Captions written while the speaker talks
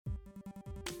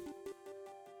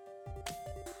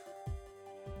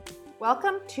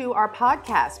Welcome to our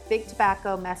podcast, Big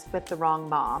Tobacco Messed with the Wrong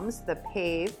Moms, the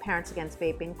PAVE, Parents Against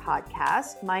Vaping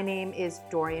podcast. My name is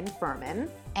Dorian Furman.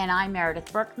 And I'm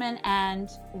Meredith Berkman, and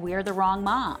we're the wrong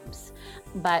moms.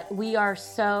 But we are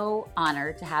so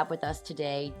honored to have with us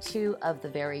today two of the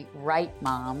very right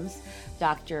moms,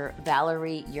 Dr.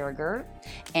 Valerie Yerger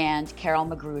and Carol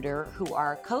Magruder, who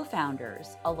are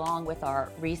co-founders, along with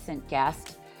our recent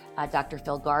guest, Dr.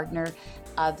 Phil Gardner,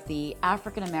 of the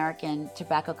African American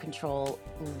Tobacco Control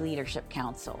Leadership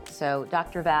Council. So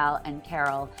Dr. Val and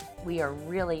Carol, we are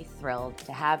really thrilled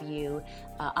to have you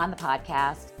on the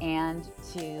podcast and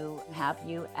to have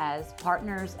you as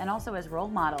partners and also as role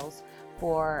models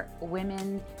for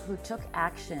women who took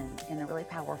action in a really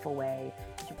powerful way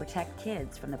to protect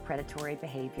kids from the predatory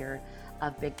behavior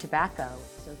of big tobacco.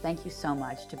 So thank you so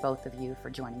much to both of you for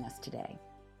joining us today.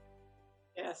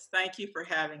 Yes, thank you for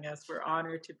having us. We're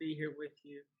honored to be here with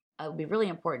you. It would be really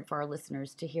important for our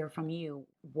listeners to hear from you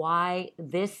why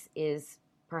this is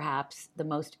perhaps the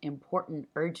most important,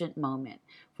 urgent moment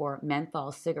for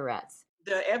menthol cigarettes.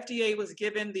 The FDA was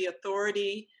given the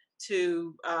authority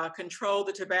to control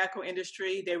the tobacco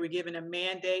industry. They were given a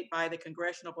mandate by the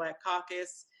Congressional Black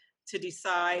Caucus to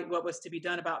decide what was to be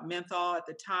done about menthol. At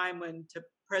the time when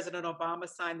President Obama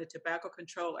signed the Tobacco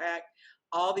Control Act,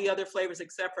 all the other flavors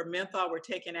except for menthol were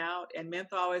taken out, and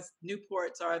menthol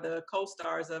Newports are the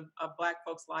co-stars of Black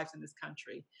folks' lives in this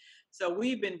country. So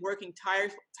we've been working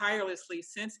tirelessly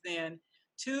since then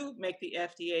to make the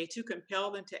FDA, to compel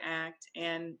them to act,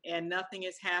 and nothing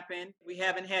has happened. We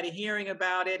haven't had a hearing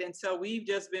about it, and so we've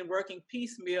just been working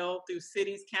piecemeal through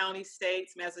cities, counties,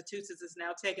 states. Massachusetts is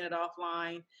now taking it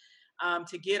offline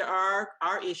to get our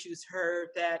issues heard,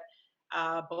 that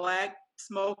Black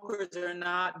smokers are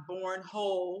not born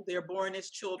whole. They're born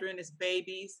as children, as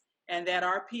babies, and that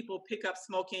our people pick up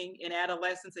smoking in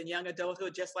adolescence and young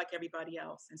adulthood just like everybody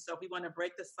else. And so we want to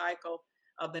break the cycle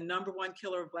of the number one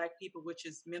killer of Black people, which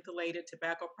is mentholated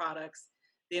tobacco products.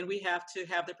 Then we have to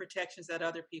have the protections that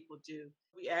other people do.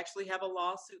 We actually have a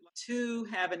lawsuit to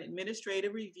have an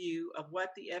administrative review of what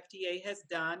the FDA has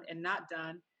done and not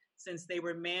done since they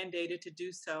were mandated to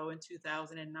do so in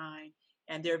 2009.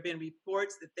 And there have been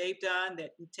reports that they've done that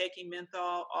taking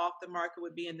menthol off the market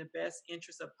would be in the best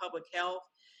interest of public health.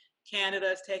 Canada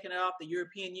has taken it off. The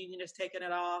European Union has taken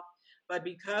it off. But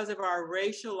because of our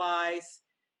racialized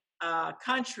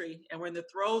country, and we're in the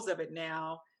throes of it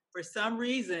now, for some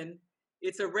reason,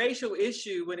 it's a racial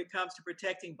issue when it comes to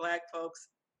protecting Black folks,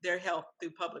 their health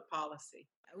through public policy.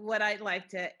 What I'd like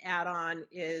to add on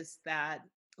is that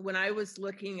when I was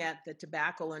looking at the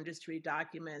tobacco industry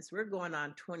documents, we're going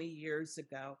on 20 years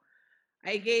ago,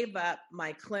 I gave up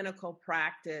my clinical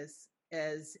practice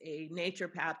as a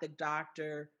naturopathic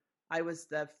doctor. I was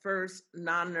the first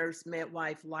non-nurse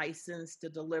midwife licensed to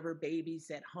deliver babies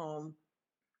at home.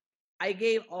 I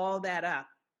gave all that up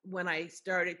when I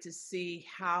started to see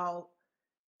how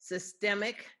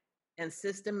systemic and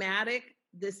systematic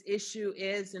this issue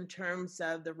is in terms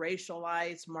of the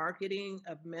racialized marketing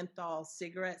of menthol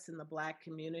cigarettes in the Black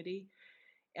community.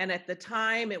 And at the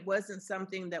time, it wasn't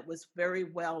something that was very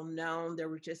well known. There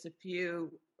were just a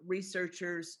few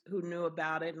researchers who knew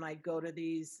about it, and I go to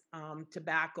these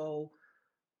tobacco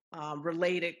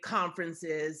related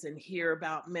conferences and hear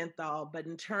about menthol. But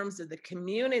in terms of the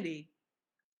community,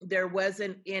 there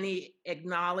wasn't any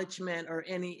acknowledgement or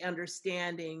any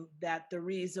understanding that the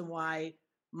reason why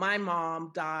my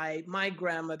mom died, my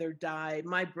grandmother died,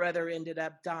 my brother ended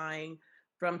up dying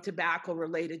from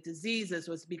tobacco-related diseases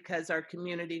was because our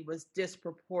community was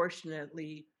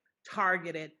disproportionately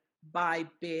targeted by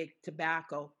big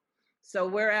tobacco. So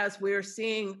whereas we're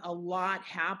seeing a lot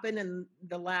happen in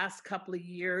the last couple of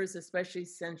years, especially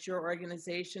since your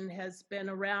organization has been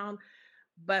around,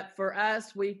 but for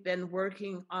us, we've been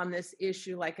working on this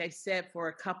issue, like I said, for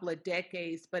a couple of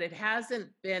decades, but it hasn't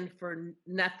been for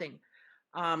nothing.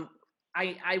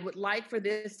 I would like for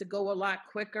this to go a lot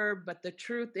quicker, but the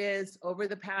truth is, over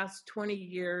the past 20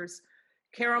 years,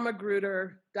 Carol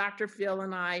Magruder, Dr. Phil,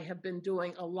 and I have been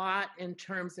doing a lot in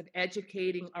terms of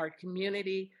educating our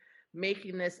community,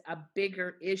 making this a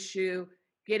bigger issue,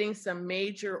 getting some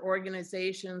major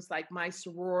organizations like my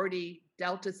sorority,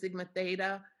 Delta Sigma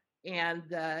Theta, and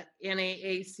the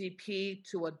NAACP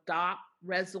to adopt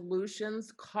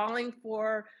resolutions calling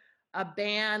for a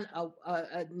ban,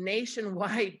 a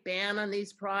nationwide ban on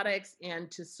these products,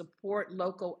 and to support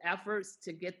local efforts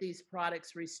to get these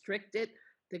products restricted,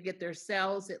 to get their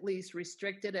sales at least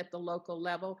restricted at the local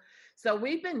level. So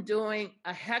we've been doing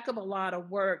a heck of a lot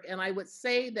of work, and I would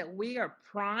say that we are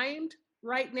primed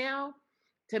right now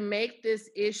to make this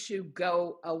issue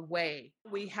go away.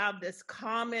 We have this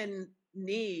common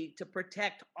need to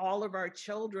protect all of our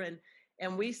children.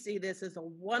 And we see this as a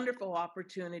wonderful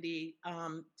opportunity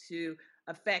to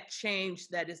affect change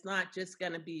that is not just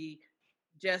going to be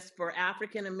just for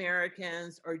African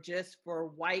Americans or just for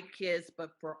white kids,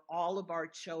 but for all of our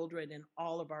children and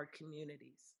all of our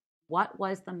communities. What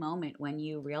was the moment when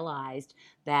you realized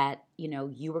that,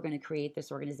 you were going to create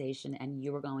this organization and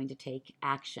you were going to take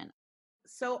action?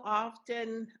 So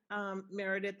often,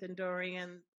 Meredith and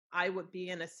Dorian, I would be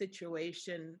in a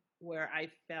situation where I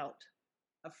felt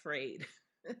afraid.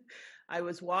 I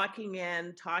was walking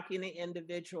in, talking to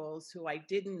individuals who I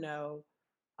didn't know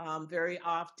very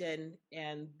often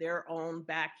in their own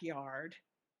backyard,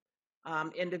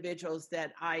 individuals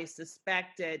that I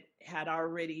suspected had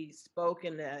already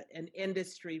spoken to an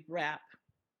industry rep.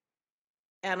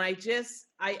 And I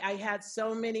had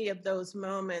so many of those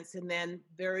moments. And then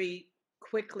very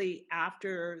quickly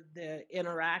after the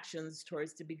interactions,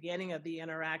 towards the beginning of the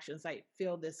interactions, I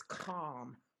feel this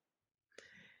calm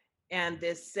and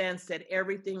this sense that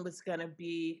everything was going to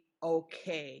be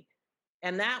okay.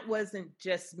 And that wasn't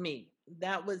just me.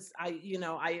 That was,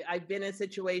 I've been in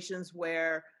situations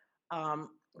where um,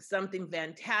 something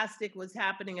fantastic was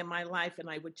happening in my life, and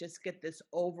I would just get this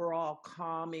overall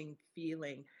calming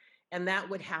feeling. And that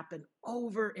would happen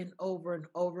over and over and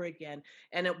over again.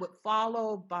 And it would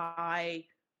follow by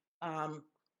um,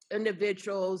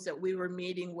 individuals that we were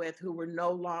meeting with who were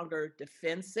no longer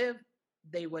defensive.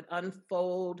 They would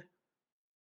unfold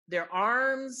their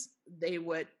arms, they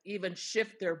would even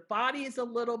shift their bodies a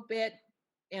little bit,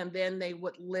 and then they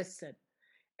would listen.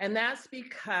 And that's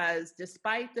because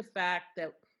despite the fact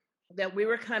that we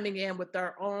were coming in with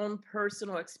our own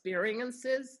personal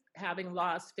experiences, having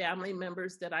lost family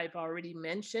members that I've already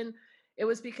mentioned, it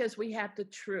was because we had the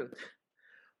truth.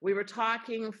 We were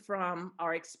talking from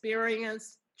our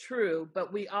experience, true,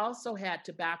 but we also had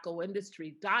tobacco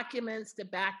industry documents to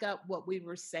back up what we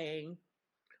were saying.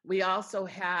 We also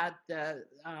had the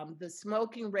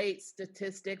smoking rate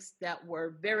statistics that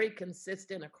were very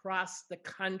consistent across the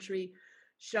country,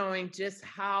 showing just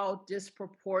how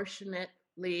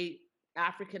disproportionately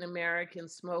African American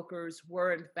smokers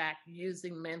were in fact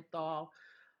using menthol.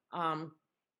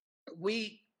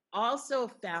 We also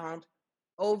found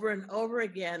over and over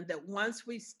again that once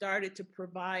we started to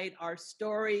provide our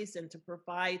stories and to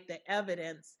provide the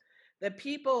evidence, that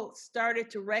people started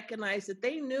to recognize that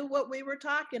they knew what we were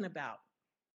talking about.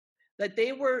 That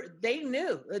they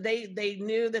knew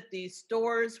that these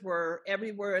stores were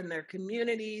everywhere in their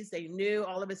communities. They knew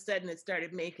all of a sudden it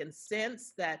started making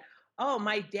sense that, oh,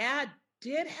 my dad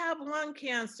did have lung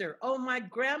cancer. Oh, my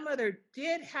grandmother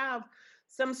did have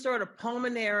some sort of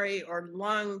pulmonary or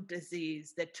lung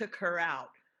disease that took her out.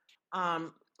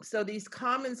 So these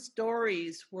common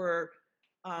stories were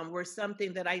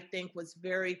something that I think was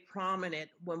very prominent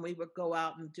when we would go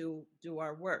out and do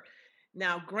our work.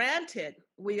 Now, granted,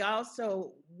 we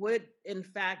also would, in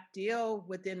fact, deal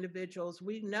with individuals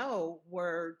we know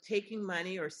were taking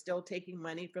money or still taking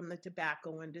money from the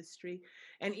tobacco industry.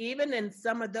 And even in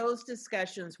some of those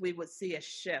discussions, we would see a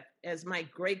shift, as my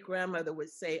great-grandmother would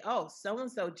say, oh,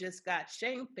 so-and-so just got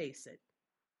shamefaced.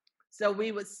 So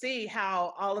we would see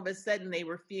how all of a sudden they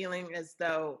were feeling as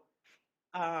though,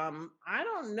 I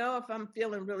don't know if I'm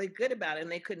feeling really good about it.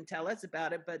 And they couldn't tell us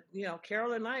about it. But,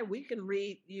 Carol and I, we can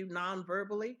read you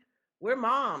non-verbally. We're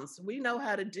moms. We know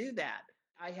how to do that.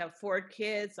 I have 4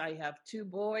 kids. I have 2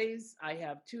 boys. I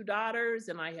have 2 daughters,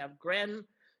 and I have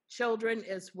grandchildren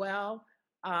as well.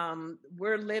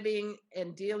 We're living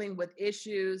and dealing with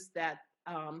issues that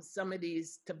some of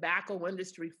these tobacco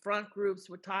industry front groups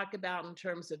would talk about in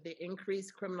terms of the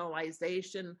increased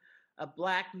criminalization of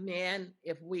Black men.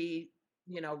 If we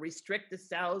restrict the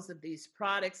sales of these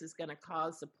products, is going to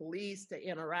cause the police to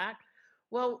interact.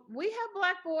 Well, we have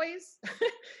Black boys,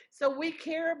 so we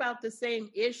care about the same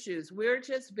issues. We're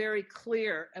just very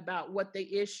clear about what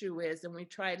the issue is, and we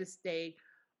try to stay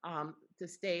on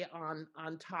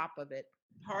top of it.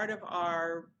 Part of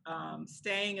our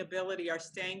staying ability, our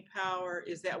staying power,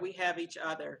 is that we have each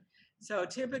other. So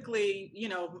typically,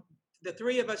 the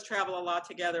 3 of us travel a lot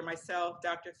together, myself,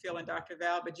 Dr. Phil, and Dr.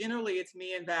 Val, but generally it's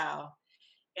me and Val.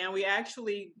 And we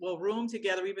actually will room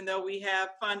together, even though we have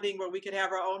funding where we could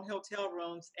have our own hotel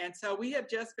rooms. And so we have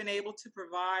just been able to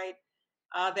provide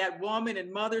that woman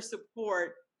and mother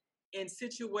support in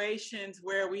situations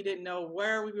where we didn't know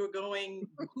where we were going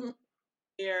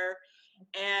there.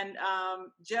 And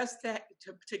just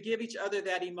to give each other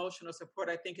that emotional support,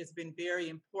 I think has been very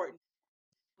important.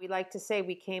 We like to say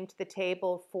we came to the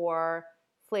table for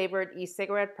flavored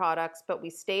e-cigarette products, but we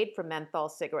stayed for menthol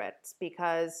cigarettes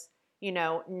because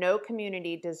No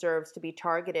community deserves to be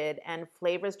targeted, and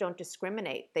flavors don't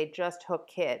discriminate. They just hook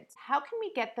kids. How can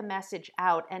we get the message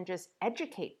out and just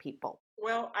educate people?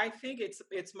 Well, I think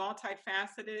it's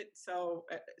multifaceted. So,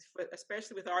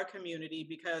 especially with our community,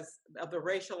 because of the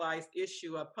racialized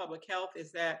issue of public health,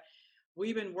 is that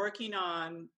we've been working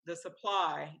on the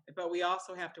supply, but we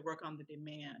also have to work on the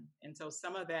demand. And so,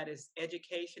 some of that is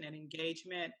education and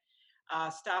engagement,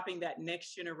 stopping that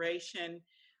next generation,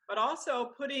 but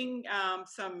also putting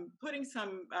some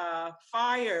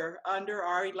fire under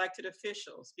our elected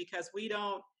officials, because we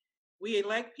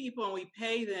elect people and we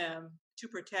pay them to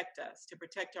protect us, to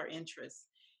protect our interests.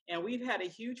 And we've had a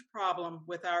huge problem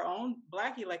with our own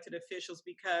Black elected officials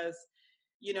because,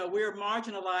 we're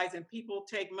marginalized and people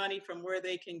take money from where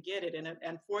they can get it. And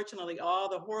unfortunately, all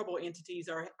the horrible entities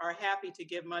are happy to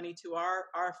give money to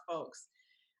our folks.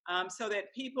 So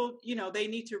that people, they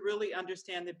need to really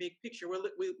understand the big picture.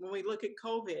 When we look at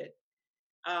COVID,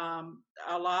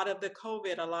 a lot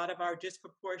of our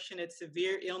disproportionate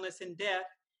severe illness and death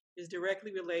is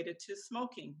directly related to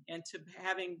smoking and to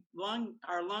having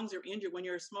our lungs are injured. When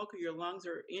you're a smoker, your lungs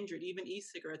are injured, even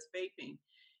e-cigarettes, vaping.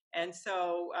 And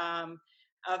so,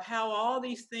 of how all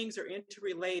these things are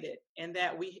interrelated, and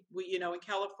that we in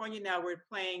California now we're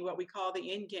playing what we call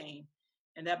the end game,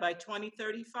 and that by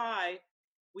 2035,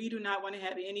 we do not want to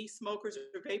have any smokers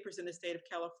or vapors in the state of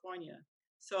California.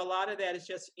 So a lot of that is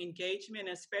just engagement,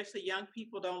 especially young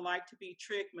people don't like to be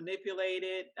tricked,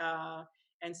 manipulated.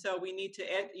 And so we need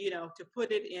to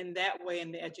put it in that way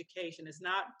in the education. It's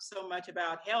not so much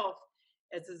about health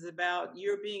as it's about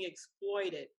you're being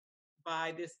exploited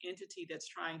by this entity that's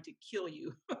trying to kill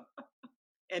you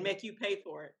and make you pay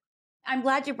for it. I'm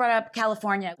glad you brought up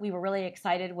California. We were really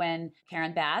excited when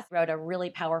Karen Bass wrote a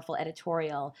really powerful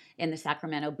editorial in the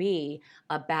Sacramento Bee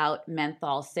about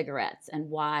menthol cigarettes and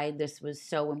why this was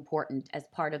so important as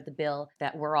part of the bill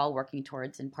that we're all working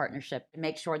towards in partnership to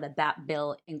make sure that that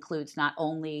bill includes not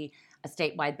only a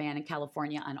statewide ban in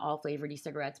California on all flavored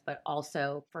e-cigarettes, but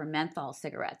also for menthol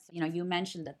cigarettes. You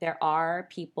mentioned that there are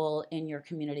people in your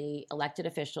community, elected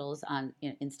officials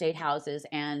in state houses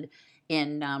and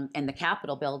in the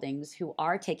Capitol buildings who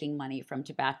are taking money from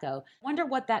tobacco. Wonder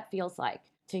what that feels like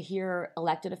to hear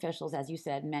elected officials, as you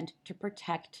said, meant to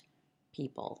protect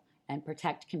people and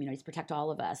protect communities, protect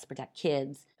all of us, protect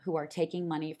kids who are taking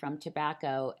money from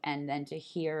tobacco, and then to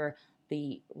hear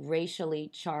the racially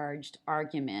charged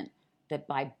argument that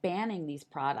by banning these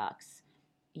products,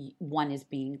 one is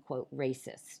being, quote,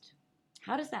 racist.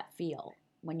 How does that feel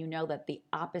when you know that the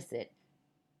opposite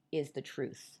is the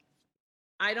truth?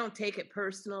 I don't take it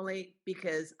personally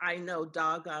because I know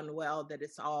doggone well that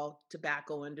it's all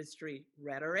tobacco industry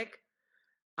rhetoric.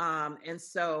 And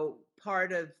so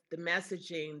part of the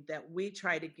messaging that we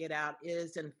try to get out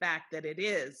is, in fact, that it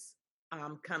is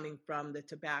coming from the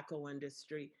tobacco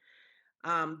industry.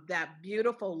 That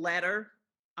beautiful letter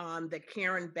that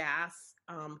Karen Bass,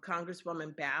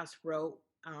 Congresswoman Bass, wrote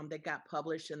that got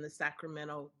published in the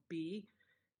Sacramento Bee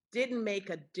didn't make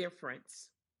a difference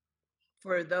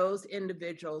for those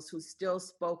individuals who still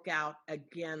spoke out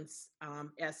against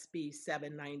SB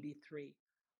 793.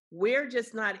 We're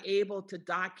just not able to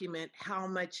document how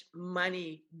much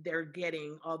money they're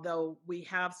getting, although we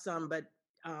have some, but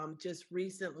just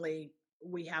recently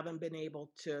we haven't been able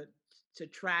to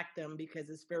track them because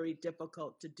it's very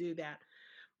difficult to do that.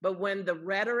 But when the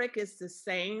rhetoric is the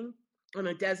same, and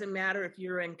it doesn't matter if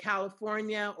you're in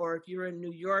California or if you're in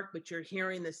New York, but you're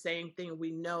hearing the same thing, we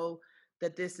know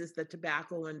that this is the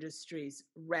tobacco industry's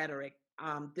rhetoric.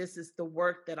 This is the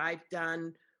work that I've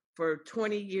done for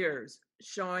 20 years,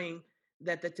 showing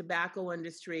that the tobacco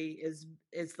industry is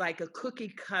like a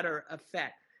cookie cutter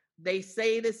effect. They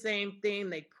say the same thing,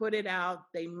 they put it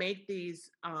out, they make these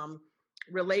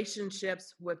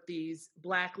relationships with these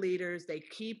Black leaders, they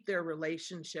keep their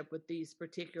relationship with these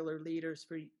particular leaders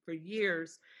for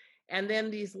years. And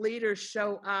then these leaders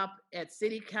show up at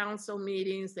city council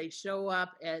meetings, they show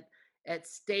up at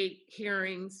state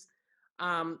hearings.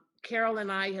 Carol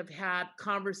and I have had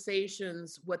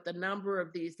conversations with a number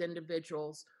of these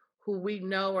individuals who we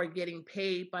know are getting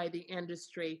paid by the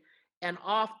industry. And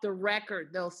off the record,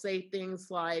 they'll say things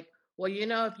like, well,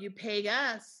 if you pay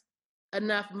us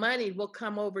enough money, we'll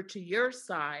come over to your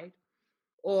side.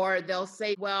 Or they'll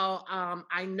say, well,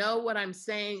 I know what I'm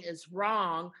saying is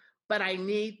wrong, but I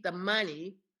need the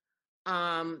money.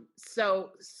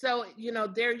 So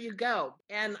there you go.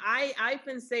 And I've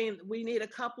been saying we need a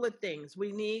couple of things.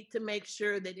 We need to make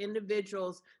sure that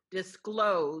individuals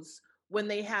disclose when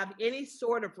they have any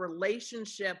sort of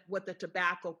relationship with a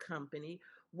tobacco company,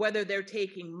 whether they're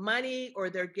taking money or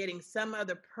they're getting some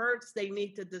other perks, they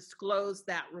need to disclose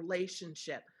that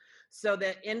relationship so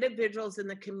that individuals in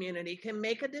the community can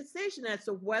make a decision as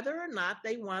to whether or not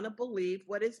they want to believe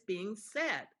what is being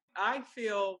said. I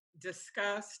feel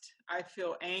disgust. I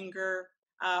feel anger.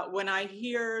 When I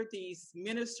hear these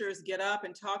ministers get up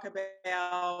and talk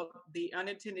about the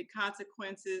unintended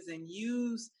consequences and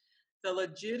use the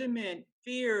legitimate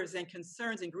fears and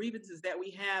concerns and grievances that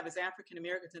we have as African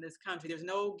Americans in this country, there's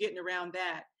no getting around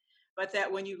that. But that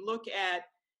when you look at,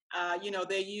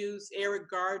 they use Eric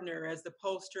Gardner as the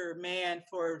poster man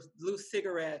for loose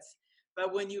cigarettes.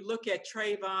 But when you look at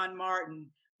Trayvon Martin,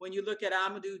 when you look at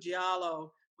Amadou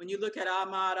Diallo, when you look at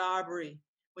Ahmaud Arbery,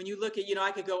 when you look at,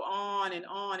 I could go on and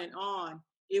on and on.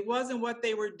 It wasn't what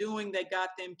they were doing that got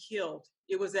them killed.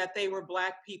 It was that they were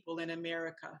Black people in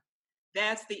America.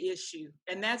 That's the issue.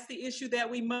 And that's the issue that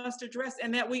we must address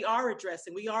and that we are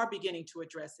addressing. We are beginning to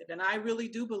address it. And I really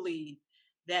do believe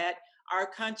that our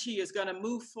country is going to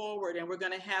move forward and we're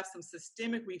going to have some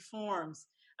systemic reforms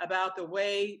about the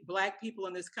way Black people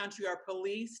in this country are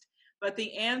policed. But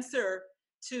the answer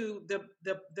to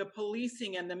the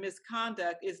policing and the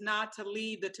misconduct is not to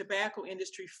leave the tobacco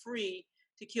industry free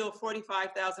to kill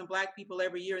 45,000 Black people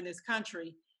every year in this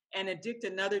country and addict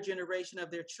another generation of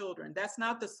their children. That's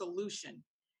not the solution.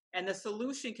 And the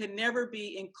solution can never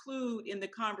be include in the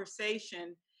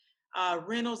conversation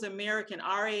Reynolds American,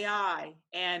 RAI,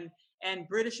 and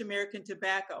British American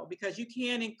Tobacco, because you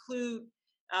can't include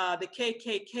the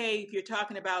KKK if you're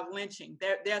talking about lynching.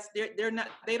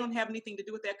 They don't have anything to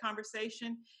do with that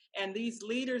conversation. And these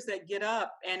leaders that get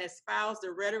up and espouse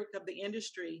the rhetoric of the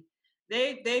industry,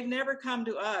 they've never come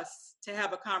to us to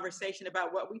have a conversation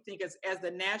about what we think as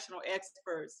the national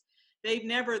experts. They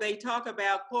talk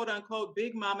about, quote unquote,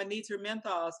 Big Mama needs her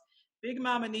menthols. Big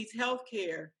Mama needs health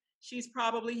care. She's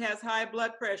probably has high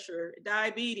blood pressure,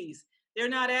 diabetes. They're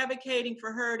not advocating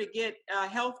for her to get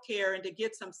health care and to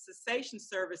get some cessation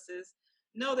services.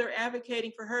 No, they're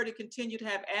advocating for her to continue to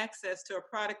have access to a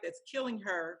product that's killing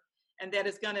her and that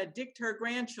is going to addict her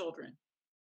grandchildren.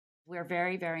 We're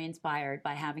very, very inspired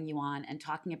by having you on and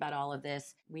talking about all of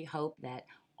this. We hope that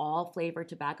all flavored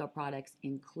tobacco products,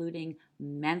 including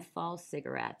menthol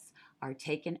cigarettes, are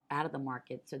taken out of the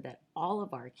market so that all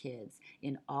of our kids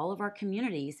in all of our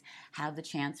communities have the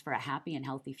chance for a happy and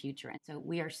healthy future. And so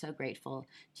we are so grateful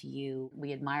to you.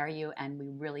 We admire you, and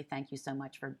we really thank you so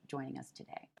much for joining us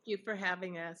today. Thank you for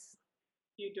having us.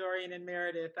 Thank you, Dorian and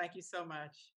Meredith. Thank you so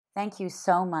much. Thank you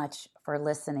so much for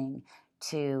listening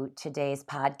to today's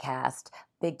podcast,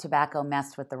 Big Tobacco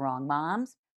Messed with the Wrong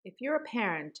Moms. If you're a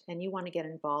parent and you want to get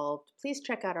involved, please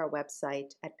check out our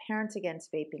website at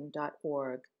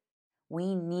parentsagainst.vaping.org.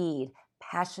 We need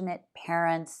passionate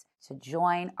parents to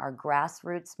join our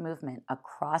grassroots movement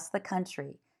across the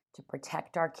country to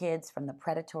protect our kids from the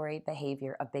predatory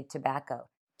behavior of big tobacco.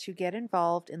 To get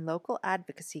involved in local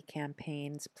advocacy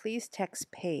campaigns, please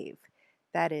text PAVE,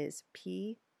 that is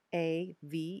PAVE,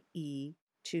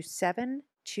 to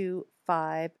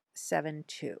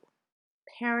 72572.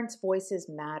 Parents' voices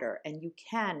matter, and you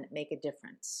can make a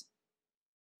difference.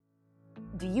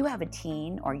 Do you have a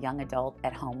teen or young adult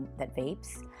at home that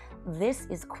vapes? This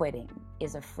is Quitting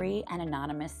is a free and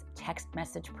anonymous text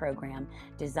message program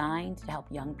designed to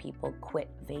help young people quit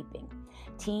vaping.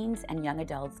 Teens and young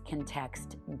adults can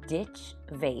text DITCH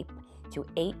VAPE to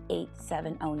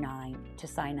 88709 to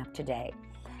sign up today.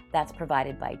 That's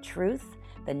provided by Truth,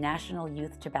 the National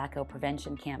Youth Tobacco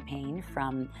Prevention Campaign,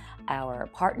 from our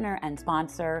partner and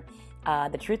sponsor,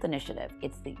 the Truth Initiative.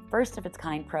 It's the first of its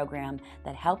kind program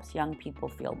that helps young people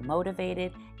feel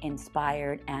motivated,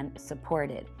 inspired, and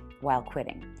supported while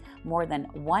quitting. More than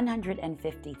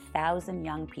 150,000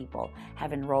 young people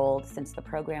have enrolled since the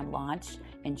program launched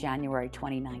in January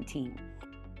 2019.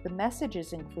 The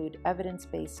messages include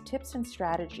evidence-based tips and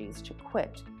strategies to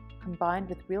quit, combined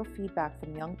with real feedback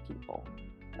from young people.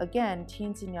 Again,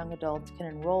 teens and young adults can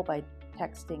enroll by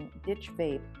texting DITCH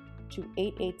VAPE to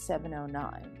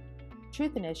 88709.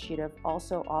 Truth Initiative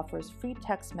also offers free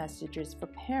text messages for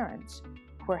parents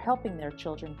who are helping their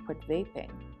children quit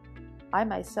vaping. I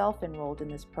myself enrolled in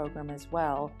this program as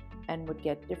well and would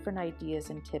get different ideas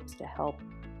and tips to help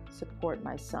support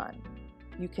my son.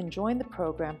 You can join the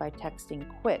program by texting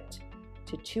QUIT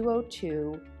to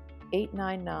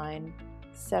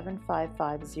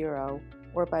 202-899-7550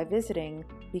 or by visiting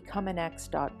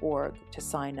becomeanx.org to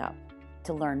sign up.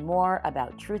 To learn more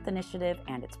about Truth Initiative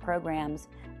and its programs,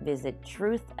 visit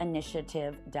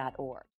truthinitiative.org.